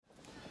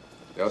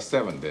There are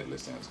 7 deadly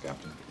sins,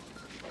 Captain.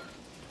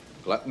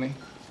 Gluttony,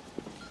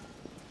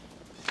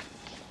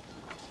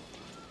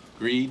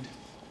 greed,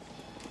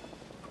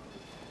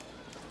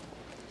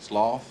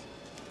 sloth,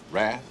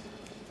 wrath,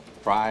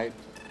 pride,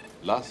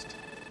 lust,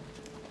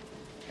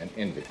 and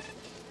envy.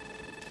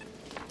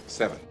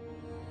 7.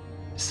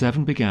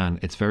 Seven began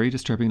its very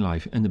disturbing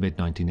life in the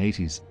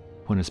mid-1980s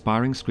when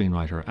aspiring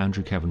screenwriter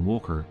Andrew Kevin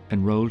Walker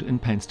enrolled in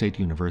Penn State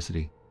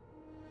University.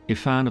 A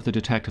fan of the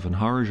detective and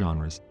horror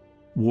genres,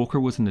 Walker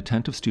was an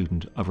attentive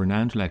student of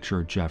renowned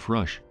lecturer Jeff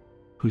Rush,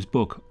 whose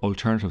book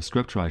Alternative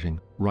Scriptwriting: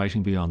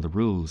 Writing Beyond the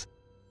Rules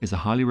is a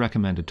highly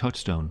recommended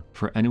touchstone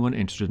for anyone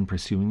interested in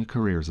pursuing a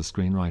career as a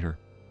screenwriter.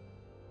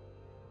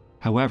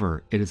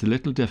 However, it is a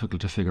little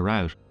difficult to figure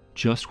out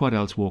just what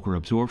else Walker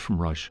absorbed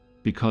from Rush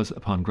because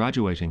upon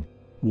graduating,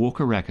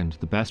 Walker reckoned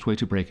the best way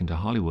to break into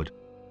Hollywood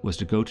was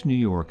to go to New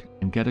York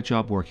and get a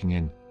job working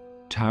in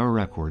Tower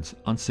Records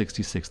on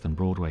 66th and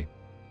Broadway.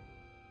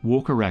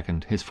 Walker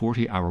reckoned his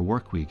 40-hour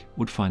work week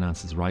would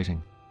finance his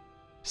writing.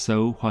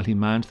 So, while he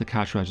manned the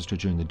cash register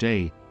during the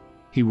day,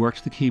 he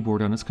worked the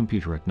keyboard on his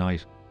computer at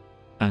night.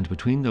 And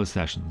between those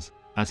sessions,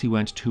 as he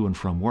went to and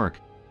from work,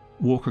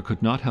 Walker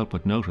could not help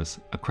but notice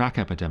a crack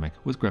epidemic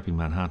was gripping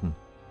Manhattan,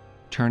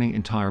 turning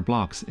entire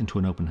blocks into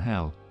an open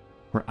hell,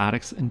 where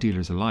addicts and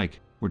dealers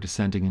alike were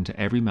descending into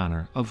every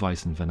manner of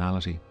vice and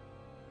venality.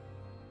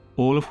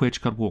 All of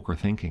which got Walker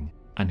thinking,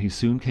 and he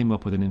soon came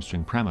up with an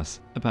interesting premise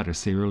about a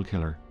serial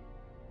killer.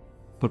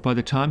 But by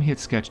the time he had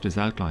sketched his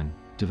outline,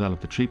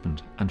 developed the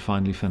treatment, and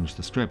finally finished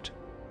the script,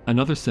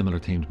 another similar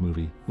themed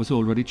movie was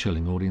already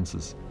chilling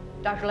audiences.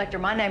 Dr. Lecter,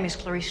 my name is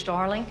Clarice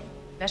Starling.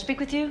 May I speak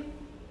with you?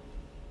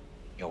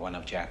 You're one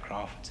of Jack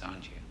Crawford's,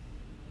 aren't you?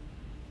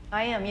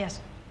 I am, yes.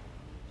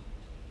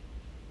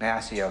 May I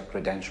see your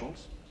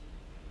credentials?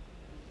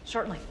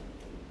 Certainly.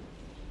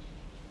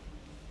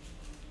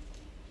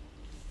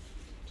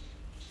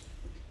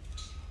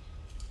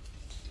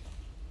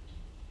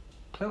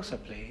 Closer,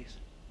 please.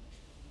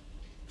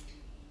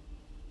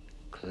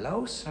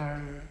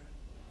 Closer.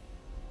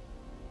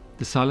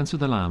 The Silence of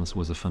the Lambs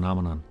was a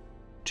phenomenon.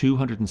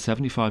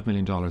 $275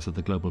 million at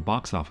the global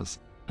box office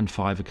and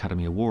 5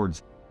 Academy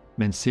Awards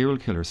meant serial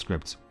killer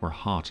scripts were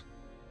hot.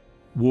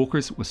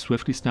 Walker's was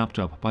swiftly snapped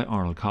up by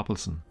Arnold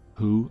Coppelson,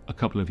 who, a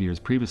couple of years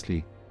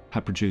previously,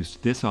 had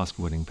produced this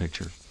Oscar-winning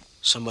picture.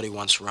 Somebody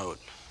once wrote,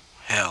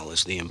 "Hell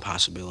is the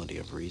impossibility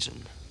of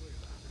reason."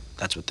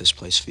 That's what this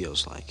place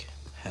feels like.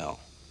 Hell.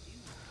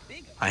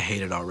 I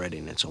hate it already,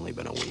 and it's only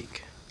been a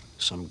week.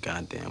 Some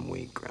goddamn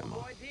week,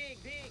 Grandma.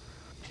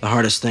 The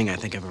hardest thing I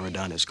think I've ever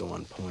done is go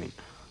on point.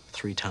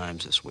 3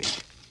 times this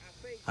week.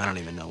 I don't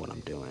even know what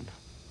I'm doing.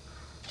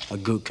 A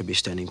gook could be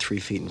standing 3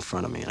 feet in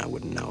front of me and I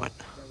wouldn't know it.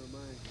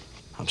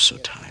 I'm so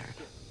tired.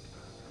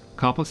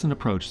 Coppelson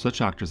approached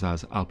such actors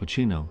as Al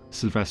Pacino,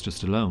 Sylvester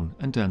Stallone,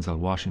 and Denzel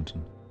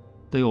Washington.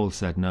 They all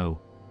said no,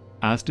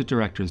 as did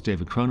directors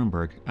David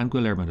Cronenberg and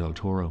Guillermo del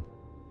Toro.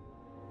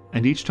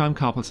 And each time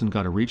Coppelson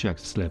got a reject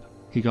slip,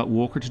 he got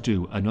Walker to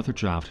do another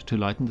draft to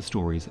lighten the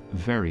story's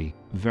very,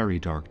 very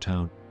dark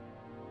tone.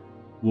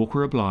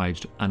 Walker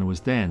obliged, and it was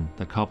then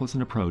that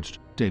Coppelson approached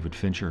David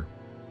Fincher.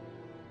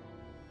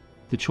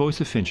 The choice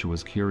of Fincher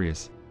was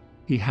curious.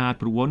 He had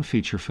but one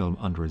feature film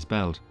under his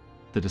belt,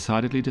 the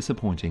decidedly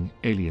disappointing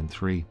Alien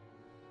 3.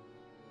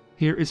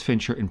 Here is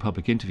Fincher in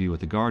public interview with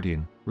The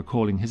Guardian,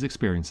 recalling his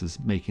experiences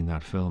making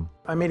that film.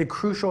 I made a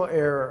crucial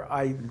error.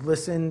 I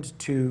listened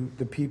to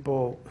the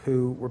people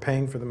who were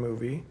paying for the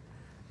movie,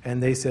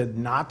 and they said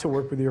not to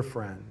work with your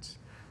friends.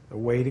 The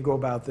way to go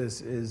about this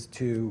is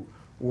to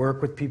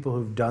work with people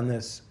who've done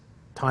this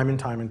time and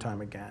time and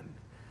time again.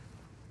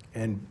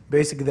 And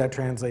basically that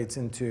translates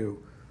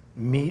into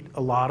meet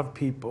a lot of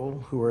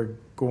people who are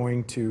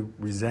going to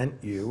resent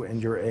you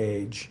and your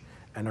age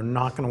and are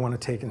not going to want to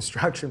take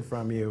instruction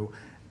from you,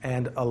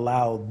 and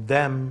allow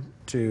them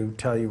to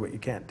tell you what you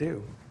can't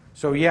do.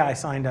 So yeah, I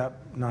signed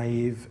up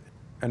naive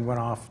and went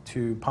off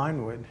to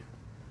Pinewood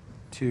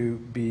to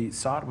be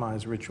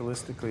sodomized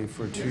ritualistically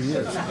for 2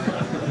 years.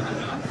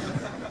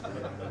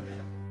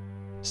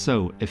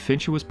 So, if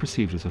Fincher was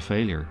perceived as a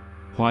failure,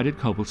 why did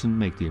Coppelson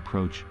make the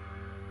approach?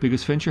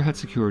 Because Fincher had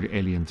secured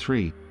Alien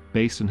 3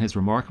 based on his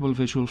remarkable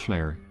visual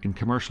flair in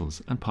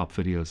commercials and pop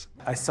videos.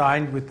 I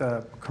signed with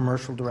a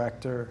commercial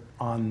director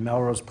on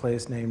Melrose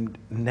Place named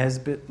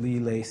Nesbitt Lee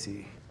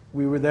Lacey.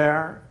 We were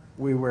there,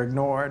 we were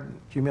ignored,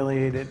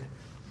 humiliated,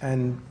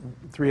 and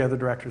 3 other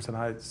directors and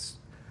I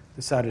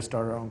decided to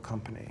start our own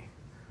company.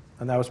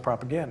 And that was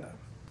Propaganda.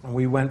 And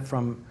we went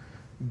from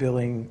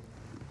billing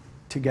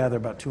together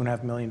about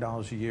 $2.5 million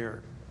a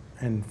year.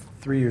 And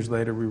 3 years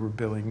later, we were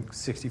billing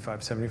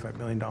 $65–75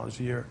 million a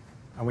year.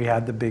 And we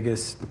had the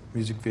biggest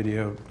music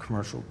video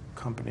commercial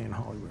company in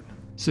Hollywood.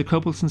 So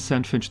Coppelson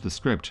sent Fincher the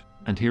script,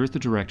 and here is the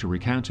director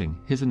recounting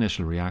his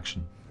initial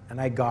reaction. And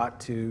I got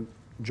to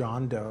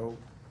John Doe,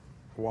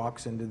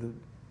 walks into the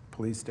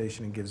police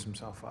station and gives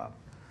himself up.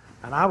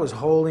 And I was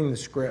holding the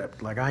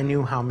script, like I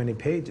knew how many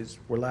pages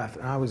were left,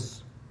 and I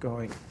was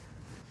going,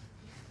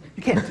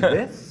 you can't do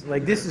this.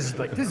 This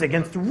is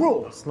against the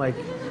rules.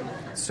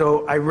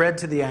 So I read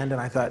to the end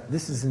and I thought,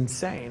 this is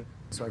insane.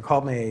 So I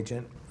called my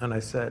agent and I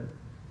said,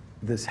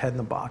 this Head in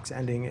the Box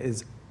ending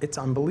it's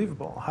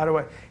unbelievable. How do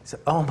I? He said,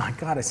 oh my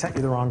God, I sent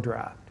you the wrong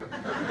draft.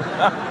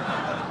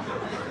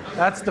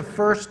 That's the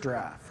first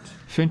draft.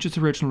 Fincher's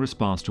original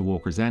response to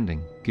Walker's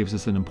ending gives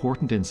us an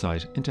important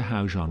insight into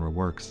how genre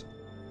works.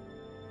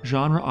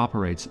 Genre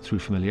operates through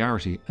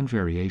familiarity and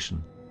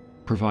variation,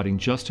 providing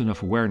just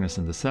enough awareness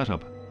in the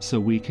setup so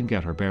we can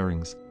get our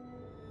bearings,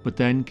 but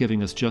then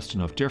giving us just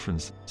enough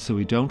difference so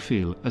we don't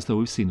feel as though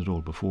we've seen it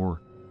all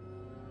before.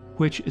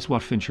 Which is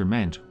what Fincher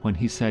meant when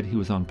he said he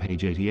was on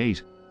page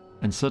 88,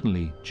 and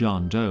suddenly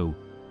John Doe,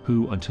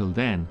 who until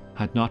then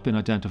had not been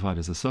identified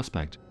as a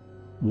suspect,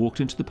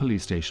 walked into the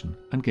police station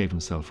and gave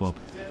himself up.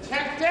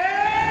 Detective!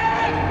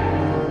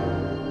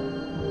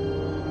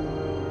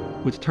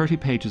 With 30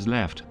 pages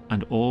left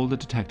and all the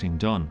detecting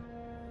done,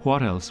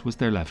 what else was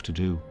there left to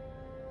do?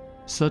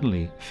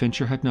 Suddenly,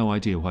 Fincher had no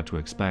idea what to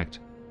expect.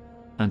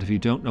 And if you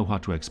don't know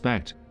what to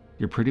expect,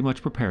 you're pretty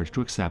much prepared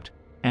to accept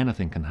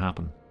anything can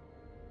happen.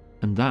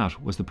 And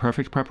that was the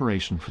perfect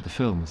preparation for the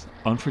film's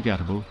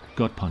unforgettable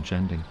gut punch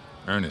ending.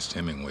 Ernest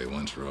Hemingway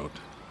once wrote,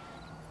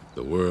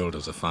 "The world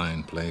is a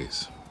fine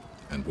place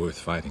and worth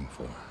fighting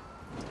for."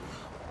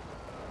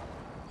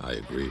 I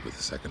agree with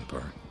the second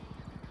part.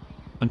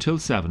 Until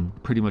Seven,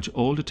 pretty much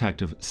all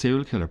detective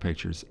serial killer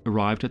pictures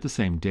arrived at the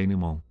same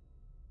denouement.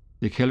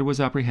 The killer was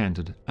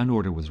apprehended and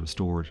order was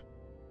restored.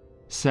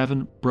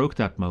 Seven broke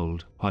that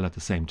mould while at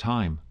the same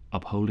time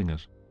upholding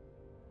it.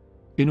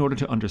 In order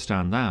to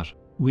understand that,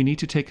 we need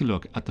to take a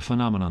look at the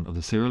phenomenon of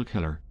the serial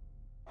killer,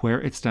 where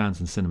it stands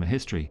in cinema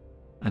history,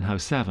 and how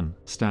Seven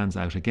stands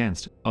out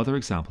against other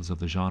examples of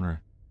the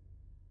genre.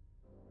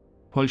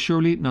 While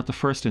surely not the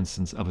first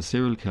instance of a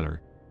serial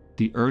killer,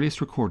 the earliest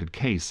recorded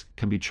case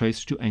can be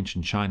traced to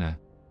ancient China,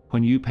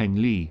 when Yu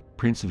Pengli,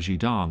 Prince of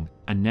Zhidong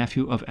and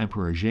nephew of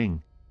Emperor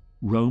Jing,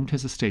 roamed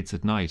his estates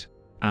at night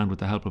and, with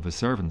the help of his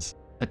servants,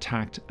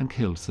 attacked and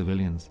killed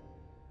civilians.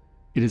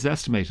 It is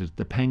estimated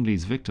that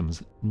Pengli's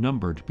victims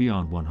numbered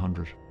beyond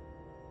 100.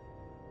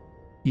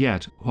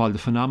 Yet, while the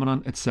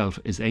phenomenon itself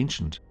is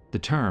ancient, the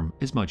term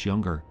is much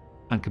younger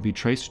and can be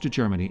traced to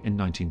Germany in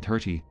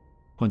 1930,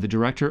 when the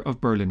director of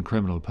Berlin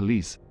Criminal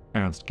Police,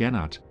 Ernst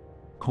Gennat,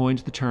 coined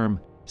the term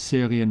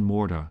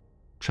Serienmörder,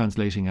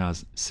 translating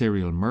as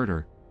serial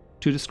murder,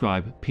 to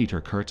describe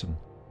Peter Kürten.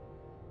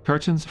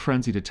 Kürten's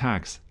frenzied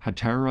attacks had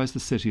terrorized the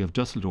city of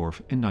Dusseldorf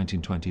in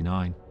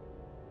 1929,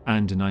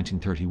 and in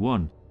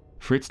 1931,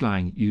 Fritz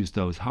Lang used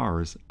those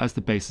horrors as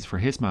the basis for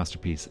his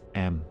masterpiece,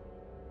 M.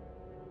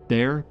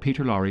 There,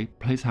 Peter Lorre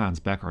plays Hans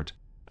Beckert,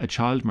 a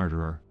child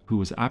murderer who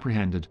was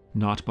apprehended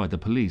not by the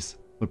police,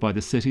 but by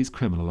the city's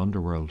criminal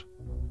underworld.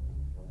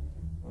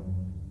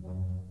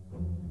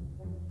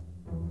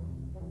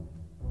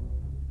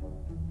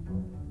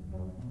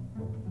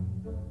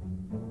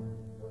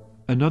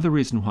 Another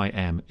reason why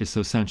M is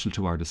so central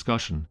to our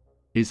discussion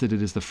is that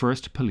it is the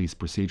first police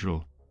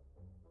procedural.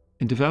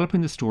 In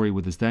developing the story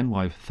with his then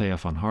wife Thea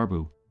von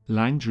Harbu,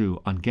 Lang drew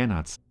on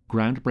Gennat's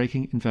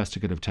groundbreaking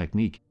investigative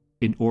technique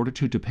in order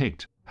to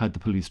depict how the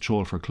police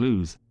trawl for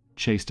clues,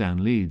 chase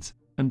down leads,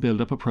 and build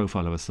up a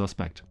profile of a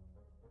suspect.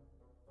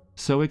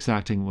 So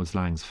exacting was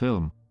Lang's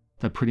film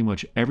that pretty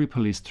much every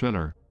police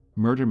thriller,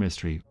 murder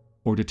mystery,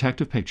 or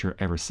detective picture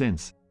ever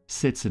since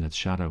sits in its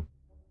shadow.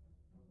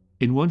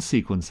 In one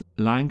sequence,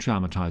 Lang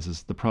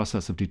dramatizes the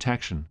process of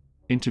detection,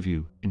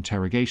 interview,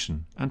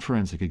 interrogation, and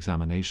forensic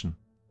examination.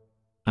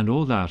 And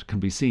all that can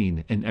be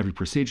seen in every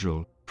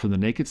procedural from The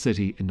Naked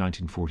City in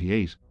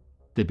 1948,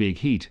 The Big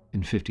Heat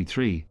in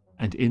 1953,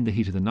 and In the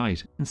Heat of the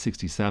Night in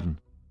 1967,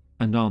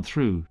 and on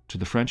through to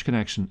The French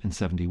Connection in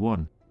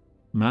 1971,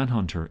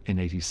 Manhunter in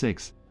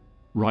 1986,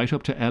 right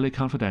up to LA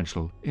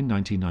Confidential in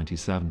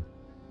 1997.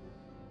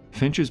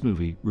 Fincher's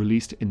movie,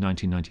 released in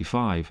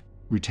 1995,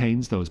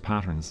 retains those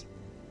patterns,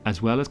 as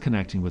well as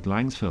connecting with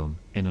Lang's film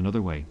in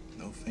another way.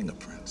 No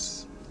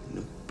fingerprints.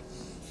 Nope.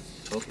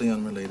 Totally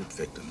unrelated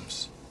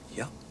victims.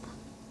 Yup.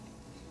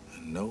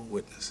 And no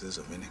witnesses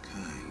of any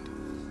kind.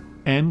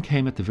 M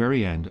came at the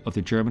very end of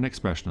the German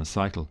Expressionist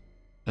cycle,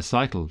 a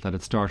cycle that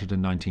had started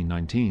in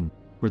 1919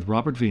 with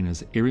Robert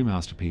Wiener's eerie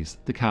masterpiece,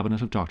 The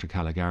Cabinet of Dr.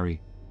 Caligari.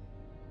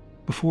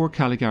 Before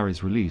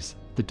Caligari's release,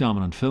 the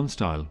dominant film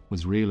style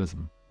was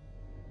realism.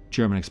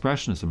 German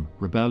Expressionism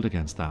rebelled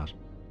against that.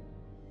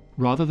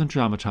 Rather than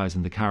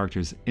dramatizing the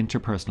characters'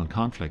 interpersonal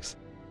conflicts,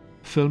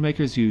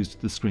 filmmakers used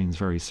the screen's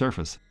very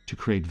surface to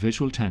create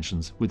visual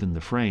tensions within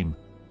the frame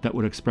that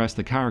would express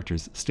the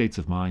characters' states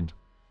of mind.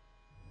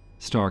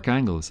 Stark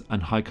angles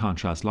and high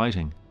contrast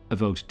lighting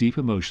evoked deep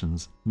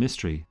emotions,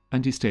 mystery,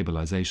 and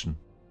destabilization.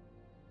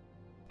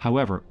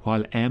 However,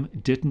 while M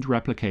didn't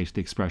replicate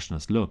the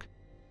expressionist look,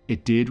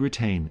 it did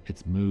retain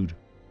its mood.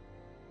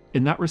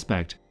 In that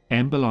respect,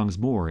 M belongs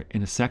more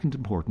in a second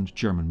important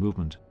German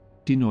movement,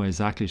 Die Neue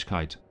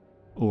Sachlichkeit,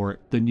 or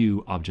the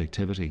New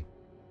Objectivity.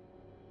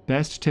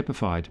 Best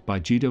typified by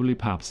G.W.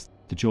 Papst's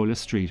The Joyless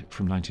Street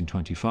from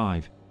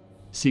 1925,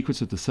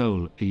 Secrets of the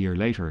Soul a year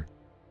later,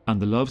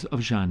 and The Loves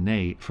of Jeanne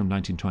Ney from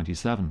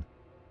 1927,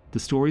 the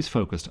stories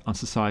focused on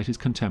society's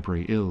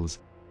contemporary ills,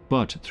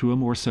 but through a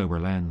more sober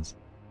lens.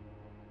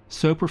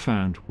 So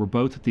profound were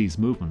both of these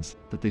movements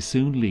that they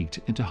soon leaked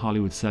into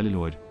Hollywood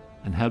celluloid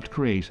and helped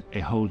create a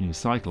whole new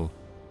cycle,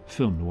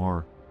 film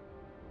noir.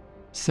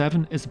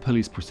 Seven is a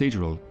police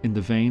procedural in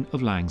the vein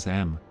of Lang's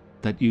M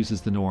that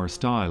uses the noir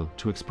style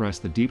to express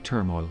the deep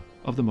turmoil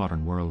of the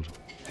modern world.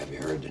 Have you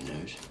heard the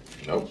news?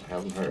 Nope,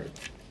 haven't heard.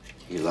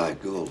 Eli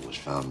Gould was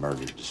found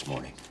murdered this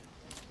morning.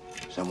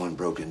 Someone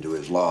broke into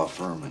his law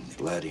firm and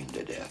bled him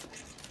to death.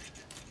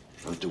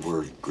 Wrote the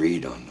word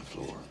greed on the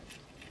floor.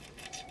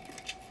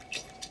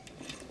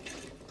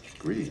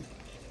 Greed?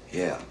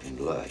 Yeah, in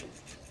blood.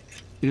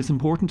 It is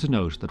important to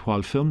note that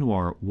while film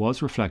noir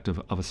was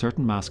reflective of a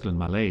certain masculine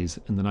malaise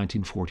in the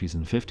 1940s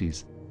and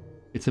 50s,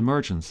 its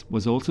emergence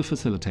was also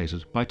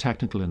facilitated by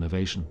technical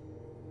innovation.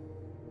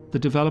 The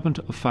development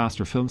of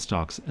faster film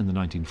stocks in the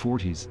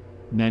 1940s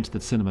meant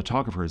that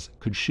cinematographers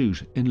could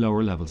shoot in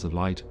lower levels of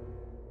light.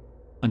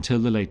 Until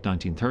the late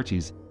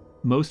 1930s,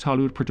 most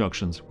Hollywood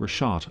productions were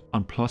shot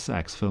on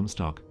 +X film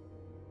stock.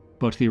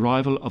 But the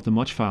arrival of the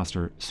much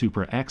faster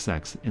Super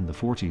XX in the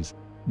 40s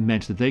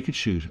meant that they could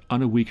shoot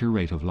on a weaker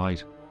rate of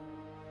light.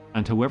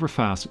 And however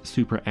fast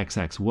Super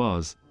XX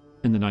was,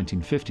 in the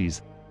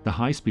 1950s, the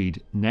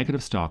high-speed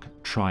negative stock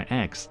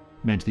Tri-X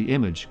meant the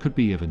image could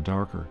be even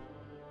darker.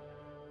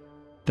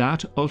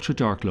 That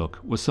ultra-dark look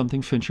was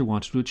something Fincher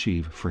wanted to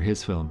achieve for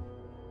his film.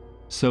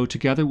 So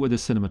together with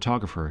his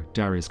cinematographer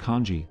Darius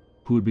Khondji,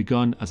 who had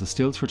begun as a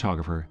stills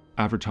photographer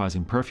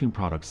advertising perfume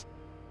products,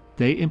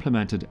 they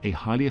implemented a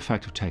highly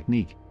effective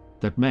technique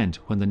that meant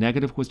when the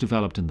negative was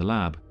developed in the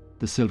lab,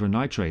 the silver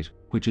nitrate,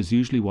 which is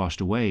usually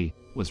washed away,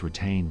 was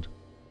retained.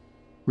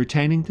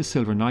 Retaining the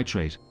silver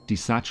nitrate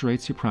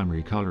desaturates your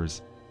primary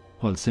colours,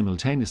 while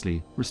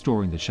simultaneously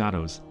restoring the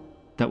shadows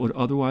that would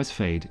otherwise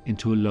fade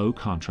into a low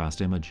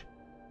contrast image.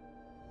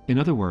 In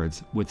other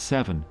words, with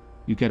Seven,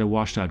 you get a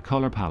washed out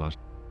colour palette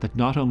that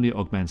not only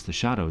augments the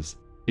shadows,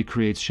 it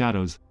creates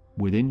shadows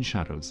within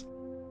shadows,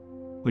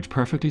 which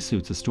perfectly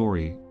suits a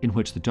story in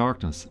which the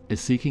darkness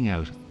is seeking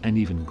out an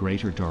even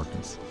greater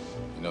darkness.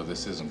 You know,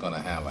 this isn't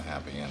gonna have a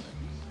happy ending.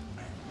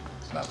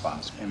 It's not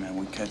possible. Hey man,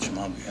 we catch him,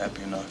 I'll be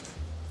happy enough.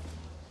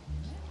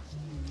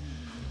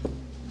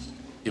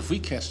 If we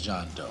catch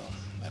John Doe,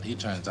 and he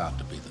turns out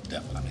to be the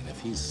devil, I mean, if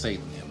he's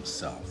Satan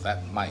himself,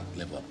 that might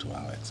live up to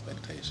our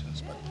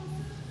expectations, but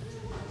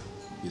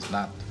he's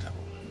not the devil.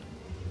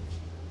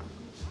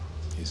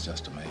 He's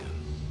just a man.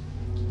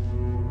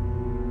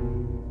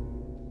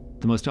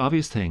 The most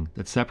obvious thing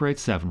that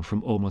separates Seven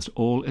from almost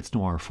all its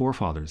noir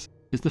forefathers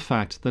is the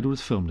fact that it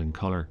was filmed in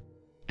colour,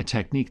 a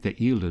technique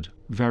that yielded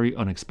very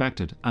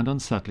unexpected and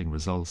unsettling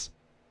results.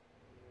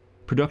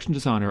 Production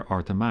designer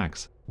Arthur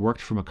Max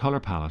worked from a colour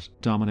palette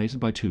dominated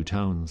by two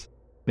tones,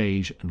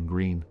 beige and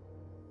green.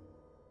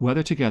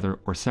 Whether together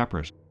or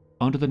separate,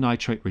 under the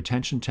nitrate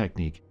retention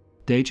technique,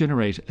 they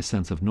generate a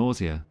sense of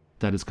nausea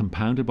that is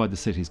compounded by the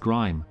city's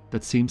grime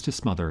that seems to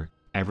smother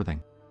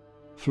everything.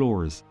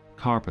 Floors,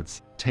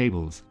 carpets,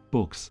 tables,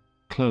 books,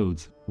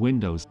 clothes,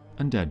 windows,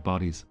 and dead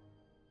bodies.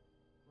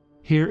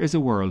 Here is a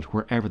world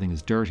where everything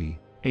is dirty,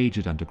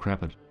 aged and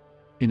decrepit,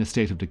 in a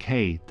state of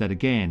decay that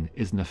again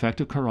is an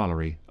effective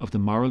corollary of the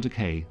moral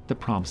decay that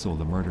prompts all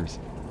the murders.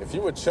 If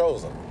you were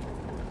chosen,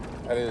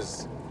 that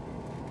is,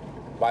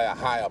 by a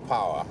higher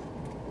power,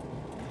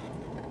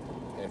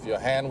 and if your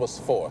hand was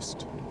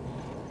forced,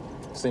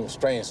 it seems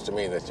strange to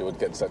me that you would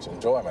get such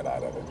enjoyment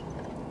out of it.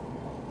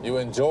 You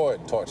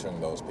enjoyed torturing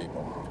those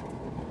people.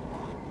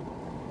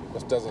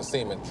 This doesn't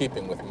seem in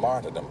keeping with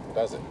martyrdom,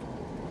 does it?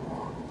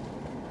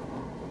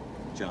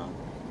 John.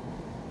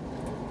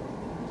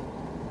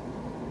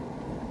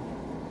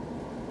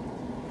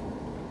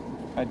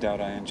 I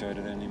doubt I enjoyed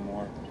it any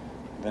more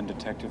than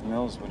Detective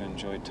Mills would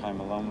enjoy time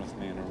alone with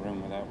me in a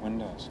room without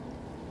windows.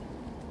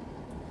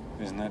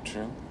 Isn't that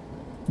true?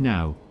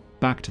 Now,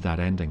 back to that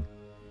ending.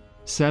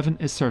 Seven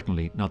is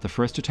certainly not the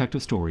first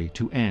detective story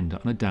to end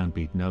on a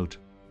downbeat note.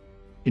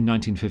 In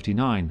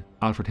 1959,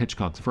 Alfred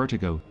Hitchcock's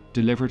Vertigo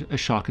delivered a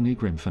shockingly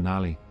grim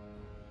finale.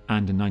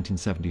 And in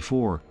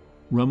 1974,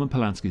 Roman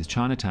Polanski's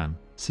Chinatown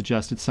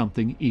suggested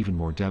something even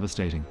more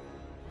devastating.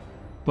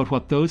 But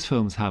what those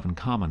films have in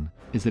common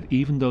is that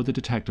even though the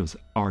detectives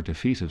are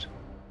defeated,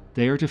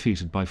 they are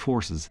defeated by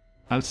forces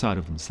outside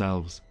of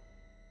themselves.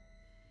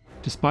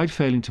 Despite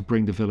failing to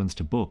bring the villains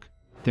to book,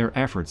 their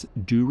efforts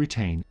do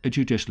retain a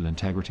judicial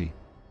integrity.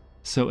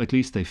 So at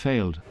least they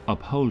failed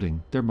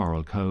upholding their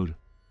moral code.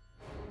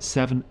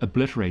 Seven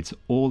obliterates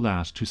all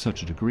that to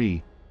such a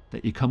degree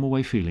that you come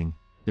away feeling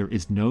there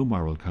is no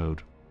moral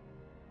code.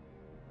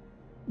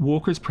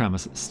 Walker's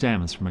premise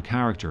stems from a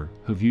character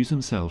who views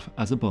himself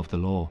as above the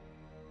law,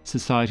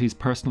 society's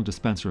personal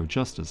dispenser of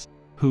justice,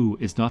 who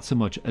is not so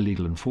much a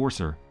legal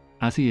enforcer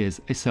as he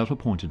is a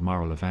self-appointed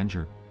moral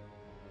avenger.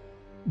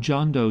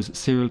 John Doe's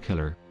serial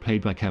killer,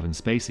 played by Kevin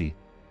Spacey,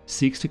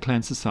 seeks to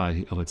cleanse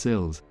society of its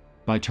ills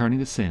by turning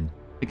the sin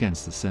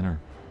against the sinner.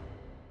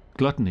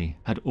 Gluttony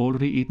had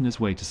already eaten his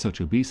way to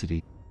such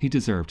obesity he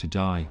deserved to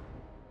die.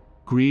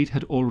 Greed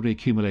had already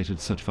accumulated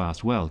such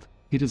vast wealth,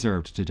 he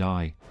deserved to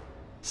die.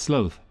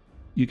 Sloth,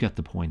 you get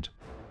the point.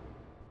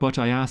 But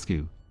I ask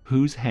you,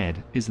 whose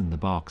head is in the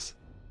box?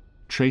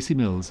 Tracy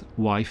Mills,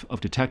 wife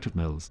of Detective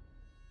Mills.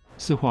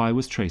 So why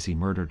was Tracy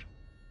murdered?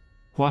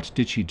 What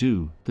did she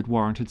do that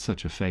warranted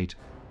such a fate?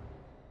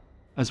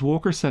 As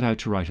Walker set out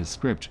to write his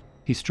script,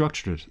 he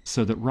structured it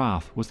so that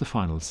wrath was the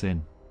final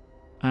sin.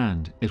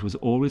 And it was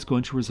always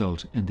going to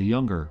result in the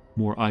younger,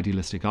 more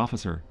idealistic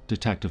officer,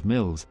 Detective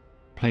Mills,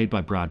 played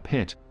by Brad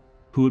Pitt,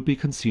 who would be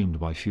consumed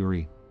by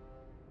fury.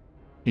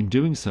 In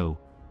doing so,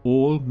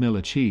 all Mill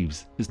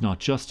achieves is not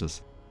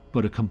justice,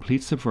 but a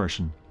complete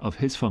subversion of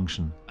his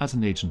function as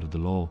an agent of the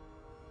law,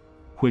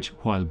 which,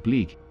 while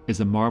bleak, is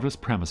a marvellous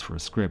premise for a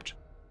script.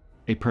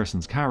 A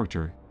person's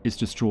character is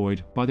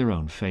destroyed by their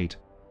own fate.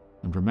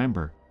 And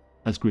remember,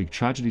 as Greek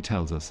tragedy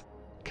tells us,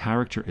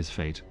 character is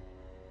fate.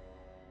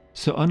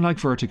 So unlike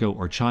Vertigo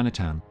or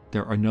Chinatown,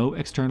 there are no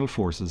external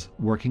forces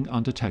working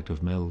on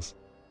Detective Mills.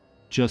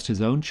 Just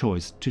his own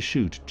choice to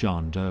shoot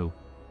John Doe.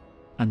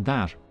 And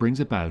that brings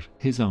about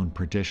his own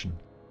perdition.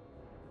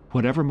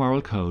 Whatever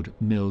moral code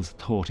Mills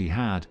thought he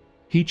had,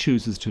 he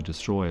chooses to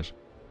destroy it.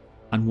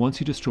 And once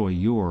you destroy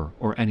your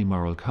or any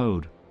moral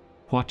code,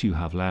 what do you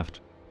have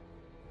left?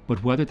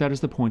 But whether that is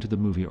the point of the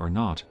movie or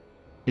not,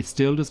 it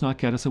still does not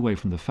get us away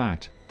from the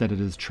fact that it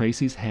is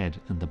Tracy's head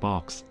in the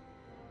box.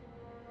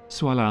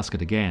 So I'll ask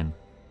it again.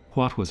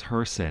 What was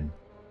her sin?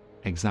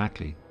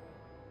 Exactly.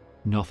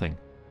 Nothing.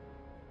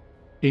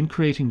 In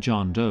creating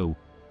John Doe,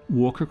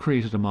 Walker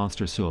created a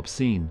monster so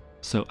obscene,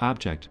 so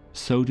abject,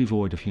 so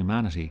devoid of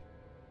humanity,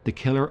 the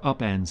killer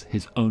upends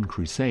his own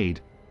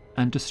crusade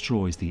and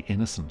destroys the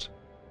innocent.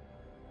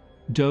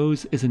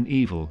 Doe's is an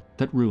evil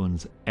that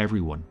ruins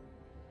everyone.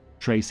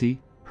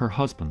 Tracy, her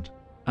husband,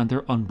 and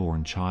their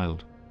unborn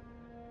child.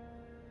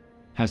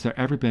 Has there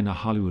ever been a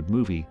Hollywood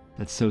movie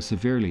that so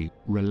severely,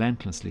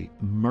 relentlessly,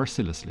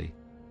 mercilessly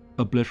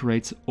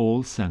obliterates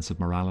all sense of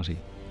morality?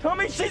 Tell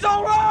me she's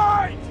all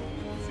right!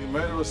 She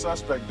murdered a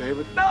suspect,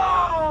 David.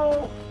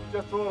 No!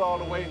 Just throw it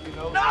all away if you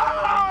know.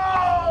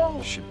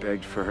 No! She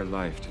begged for her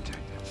life,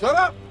 Detective. Shut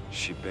up!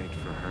 She begged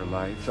for her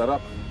life. Shut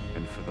up.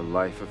 And for the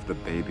life of the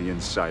baby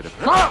inside of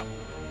her. Shut up!